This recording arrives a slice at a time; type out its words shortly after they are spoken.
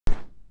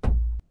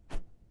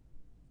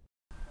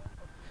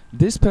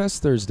This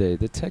past Thursday,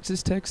 the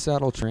Texas Tech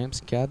Saddle Tramps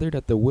gathered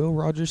at the Will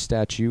Rogers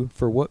statue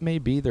for what may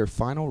be their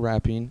final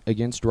rapping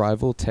against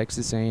rival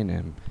Texas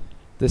A&M.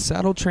 The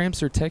Saddle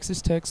Tramps are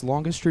Texas Tech's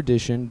longest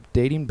tradition,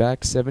 dating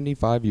back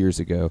 75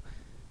 years ago.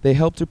 They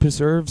help to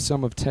preserve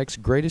some of Tech's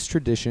greatest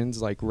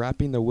traditions like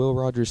rapping the Will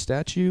Rogers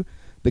statue,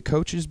 the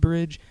Coach's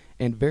Bridge,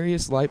 and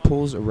various light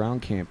poles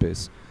around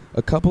campus.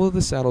 A couple of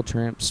the Saddle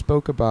Tramps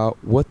spoke about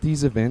what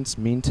these events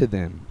mean to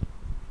them.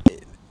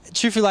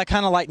 Truthfully, I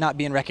kind of like not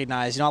being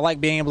recognized. I like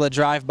being able to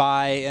drive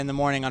by in the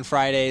morning on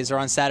Fridays or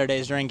on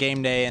Saturdays during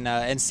game day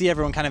and see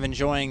everyone kind of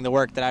enjoying the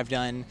work that I've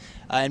done.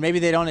 And maybe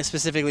they don't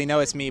specifically know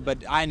it's me,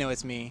 but I know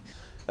it's me.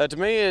 To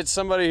me, it's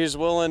somebody who's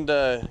willing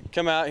to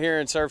come out here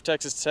and serve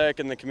Texas Tech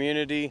and the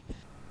community.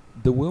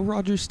 The Will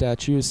Rogers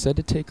statue is said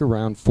to take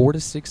around 4 to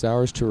 6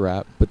 hours to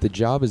wrap, but the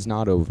job is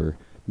not over.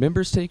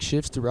 Members take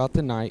shifts throughout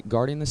the night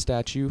guarding the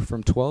statue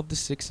from 12 to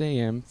 6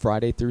 a.m.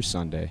 Friday through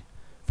Sunday.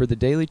 For the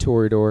Daily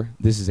Toreador,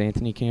 this is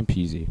Anthony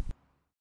Campise.